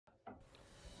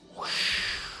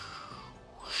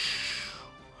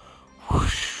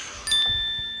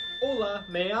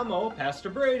Me amo Pastor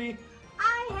Brady.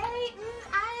 I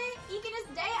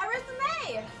Eakiness Day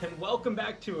Arisame. And welcome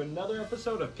back to another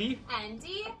episode of P and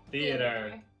D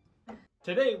Theater.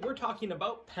 Today we're talking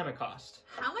about Pentecost.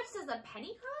 How much does a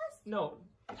penny cost? No,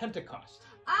 Pentecost.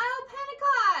 Oh,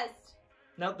 Pentecost!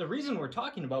 Now the reason we're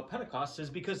talking about Pentecost is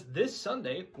because this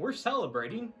Sunday we're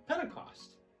celebrating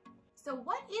Pentecost. So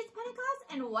what is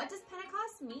Pentecost and what does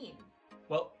Pentecost mean?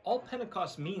 Well, all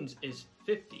Pentecost means is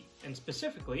 50, and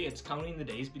specifically it's counting the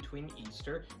days between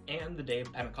Easter and the day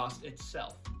of Pentecost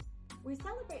itself. We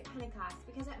celebrate Pentecost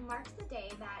because it marks the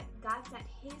day that God sent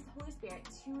His Holy Spirit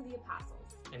to the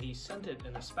apostles. And He sent it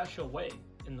in a special way,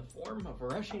 in the form of a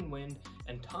rushing wind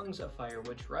and tongues of fire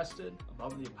which rested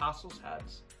above the apostles'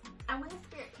 heads. And when the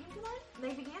Spirit came to them,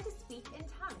 they began to speak in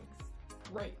tongues.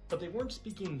 Right, but they weren't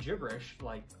speaking gibberish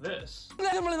like this.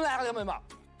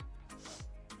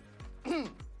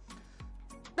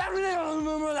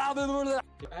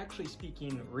 They're actually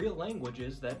speaking real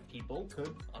languages that people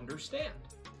could understand.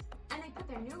 And they put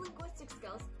their new linguistic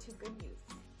skills to good use.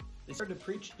 They started to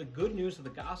preach the good news of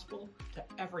the gospel to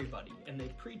everybody, and they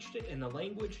preached it in a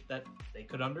language that they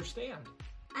could understand.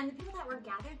 And the people that were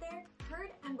gathered there heard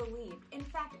and believed. In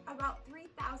fact, about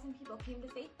 3,000 people came to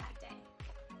faith that day.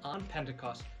 On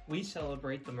Pentecost, we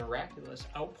celebrate the miraculous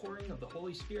outpouring of the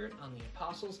Holy Spirit on the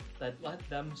apostles that let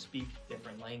them speak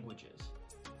different languages.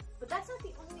 But that's not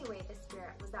the only way the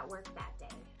Spirit was at work that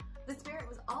day. The Spirit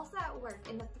was also at work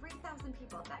in the 3,000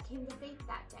 people that came to faith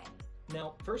that day.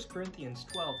 Now, 1 Corinthians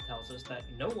 12 tells us that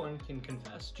no one can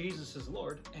confess Jesus is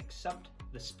Lord except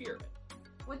the Spirit.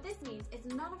 What this means is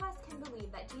none of us can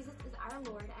believe that Jesus is our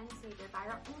Lord and Savior by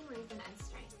our own reason and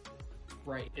strength.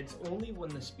 Right, it's only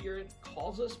when the Spirit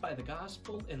calls us by the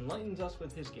gospel, enlightens us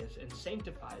with His gifts, and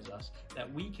sanctifies us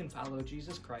that we can follow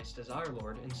Jesus Christ as our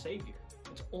Lord and Savior.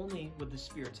 It's only with the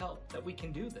Spirit's help that we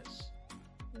can do this.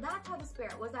 That's how the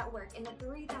Spirit was at work in the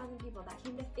 3,000 people that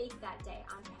came to faith that day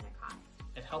on Pentecost.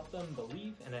 It helped them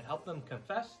believe, and it helped them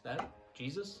confess that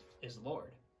Jesus is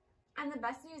Lord. And the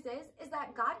best news is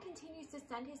that God continues to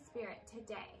send His Spirit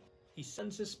today. He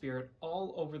sends His Spirit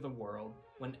all over the world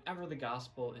whenever the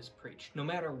gospel is preached. No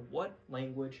matter what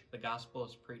language the gospel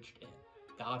is preached in,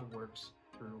 God works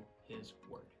through His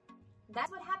word.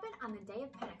 That's what happened on the day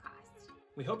of Pentecost.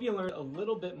 We hope you learned a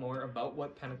little bit more about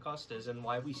what Pentecost is and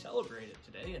why we celebrate it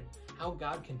today, and how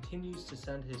God continues to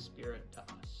send His Spirit to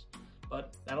us.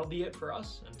 But that'll be it for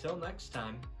us. Until next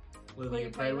time, will you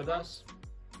pray with us?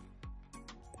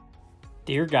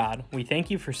 Dear God, we thank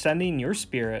you for sending your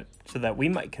Spirit so that we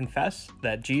might confess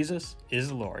that Jesus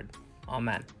is Lord.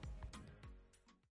 Amen.